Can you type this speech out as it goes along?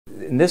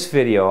In this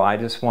video, I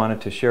just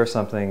wanted to share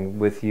something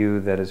with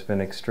you that has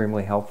been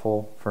extremely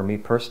helpful for me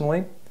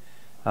personally,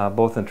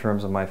 both in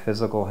terms of my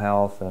physical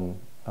health and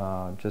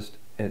just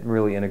it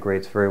really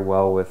integrates very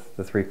well with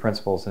the three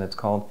principles, and it's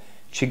called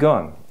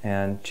QiGong.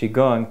 And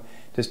QiGong,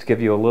 just to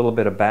give you a little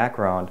bit of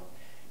background,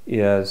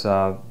 is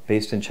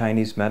based in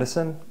Chinese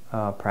medicine,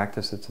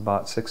 practice that's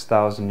about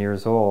 6,000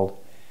 years old.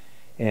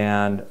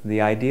 And the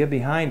idea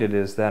behind it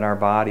is that our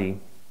body,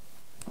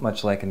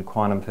 much like in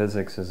quantum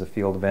physics, is a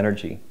field of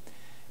energy,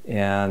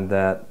 and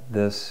that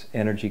this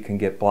energy can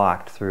get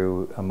blocked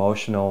through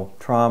emotional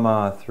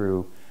trauma,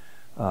 through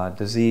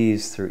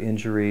disease, through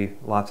injury,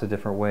 lots of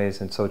different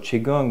ways. And so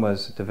QiGong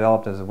was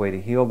developed as a way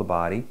to heal the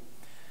body,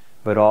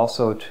 but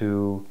also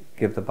to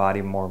give the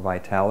body more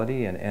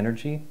vitality and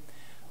energy,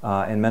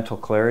 and mental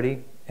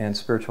clarity and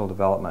spiritual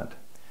development.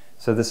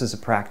 So this is a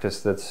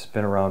practice that's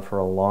been around for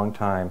a long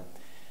time,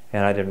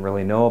 and I didn't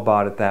really know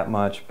about it that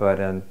much, but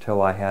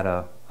until I had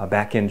a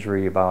back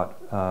injury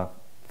about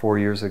 4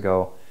 years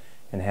ago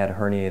and had a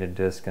herniated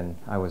disc, and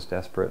I was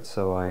desperate,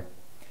 so I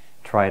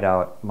tried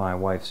out my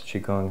wife's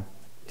QiGong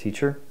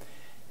teacher,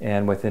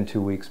 and within 2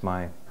 weeks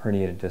my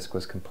herniated disc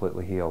was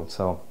completely healed.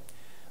 So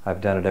I've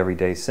done it every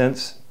day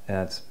since,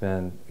 and it's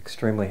been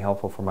extremely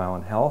helpful for my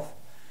own health,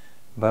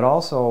 but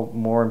also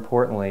more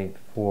importantly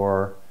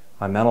for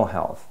my mental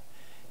health.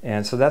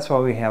 And so that's why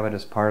we have it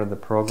as part of the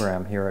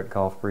program here at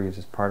Gulf Breeze,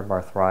 as part of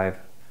our Thrive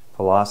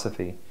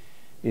philosophy,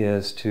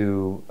 is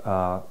to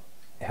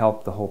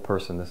help the whole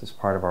person. This is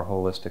part of our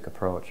holistic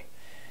approach.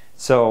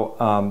 So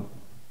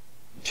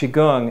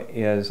QiGong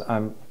is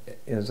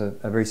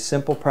a very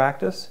simple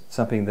practice,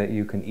 something that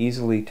you can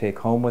easily take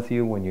home with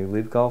you when you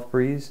leave Gulf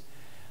Breeze.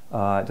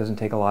 It doesn't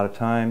take a lot of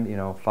time,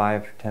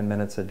 5-10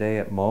 minutes a day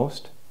at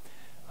most.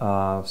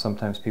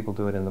 Sometimes people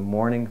do it in the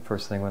morning,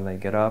 first thing when they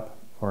get up,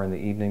 or in the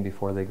evening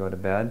before they go to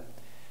bed.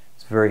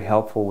 It's very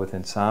helpful with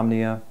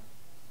insomnia.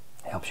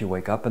 Helps you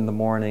wake up in the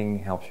morning,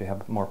 helps you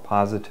have a more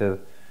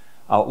positive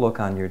outlook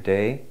on your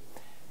day.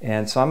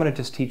 And so I'm going to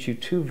just teach you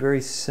two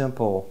very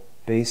simple,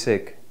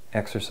 basic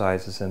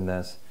exercises in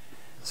this.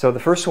 So the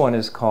first one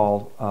is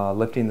called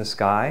lifting the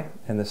sky,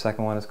 and the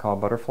second one is called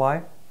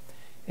butterfly.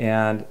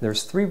 And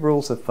there's 3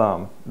 rules of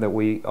thumb that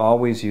we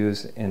always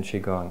use in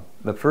QiGong.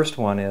 The first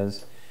one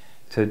is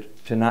to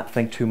not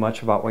think too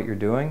much about what you're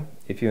doing.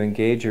 If you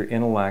engage your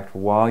intellect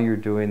while you're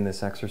doing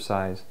this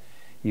exercise,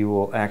 you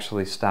will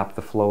actually stop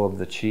the flow of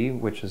the qi,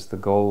 which is the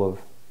goal of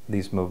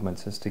these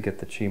movements, is to get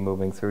the qi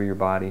moving through your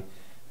body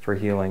for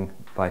healing,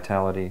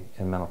 vitality,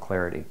 and mental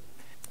clarity.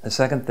 The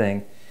second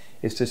thing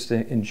is just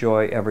to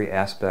enjoy every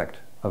aspect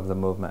of the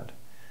movement.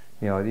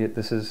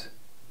 This is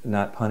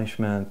not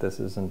punishment, this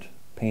isn't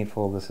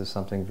painful, this is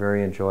something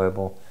very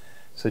enjoyable.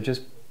 So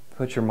just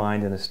put your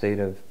mind in a state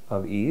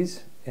of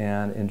ease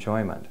and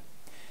enjoyment.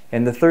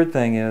 And the third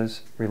thing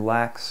is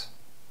relax,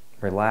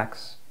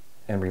 relax,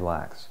 and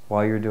relax.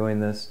 While you're doing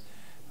this,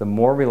 the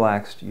more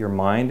relaxed your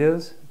mind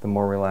is, the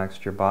more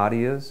relaxed your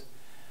body is,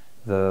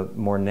 the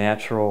more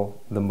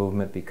natural the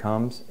movement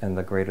becomes, and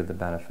the greater the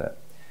benefit.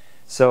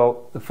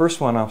 So the first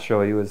one I'll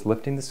show you is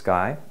lifting the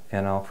sky,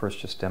 and I'll first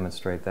just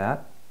demonstrate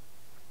that.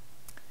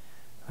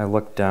 I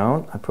look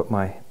down, I put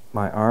my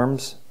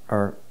arms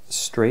are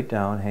straight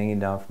down, hanging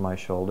down from my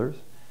shoulders.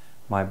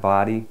 My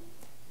body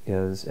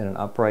is in an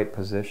upright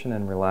position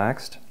and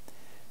relaxed.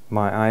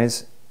 My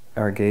eyes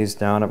are gazed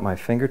down at my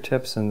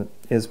fingertips, and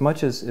as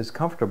much as is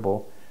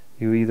comfortable,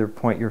 you either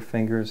point your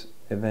fingers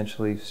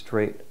eventually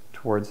straight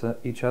towards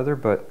each other,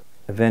 but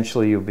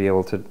eventually you'll be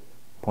able to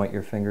point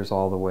your fingers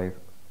all the way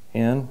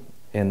in,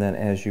 and then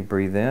as you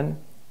breathe in,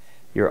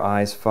 your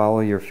eyes follow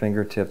your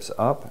fingertips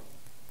up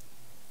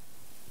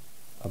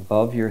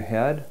above your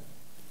head,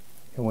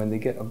 and when they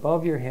get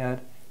above your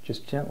head,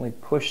 just gently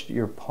push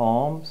your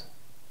palms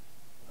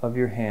of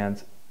your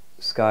hands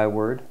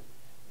skyward,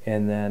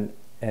 and then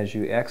as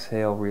you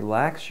exhale,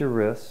 relax your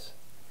wrists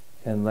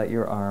and let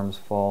your arms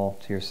fall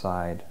to your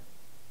side,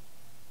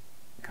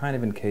 kind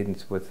of in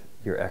cadence with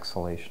your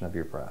exhalation of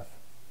your breath.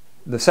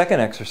 The second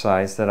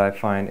exercise that I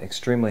find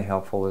extremely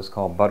helpful is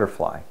called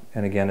butterfly.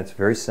 And again, it's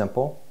very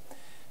simple.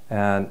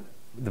 And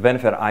the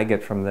benefit I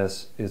get from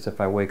this is if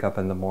I wake up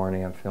in the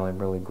morning, I'm feeling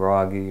really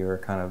groggy or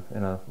kind of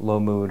in a low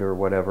mood or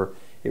whatever,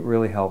 it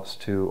really helps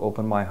to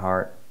open my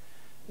heart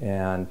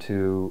and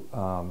to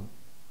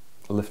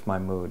lift my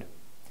mood.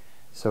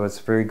 So it's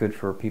very good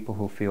for people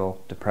who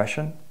feel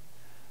depression,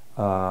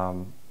 who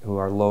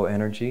are low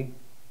energy.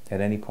 At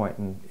any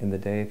point in the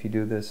day, if you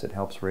do this, it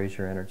helps raise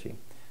your energy.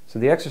 So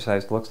the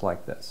exercise looks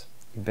like this.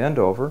 You bend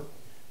over,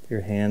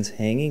 your hands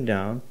hanging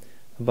down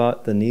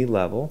about the knee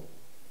level,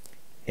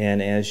 and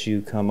as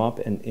you come up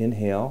and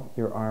inhale,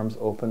 your arms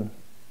open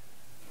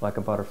like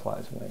a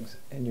butterfly's wings,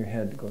 and your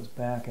head goes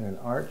back in an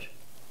arch.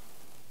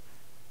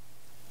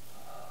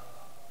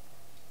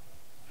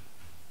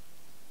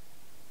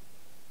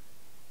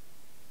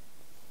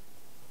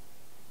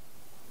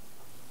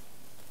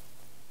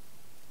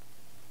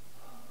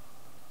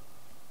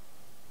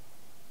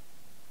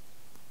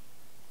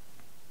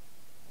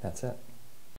 That's it.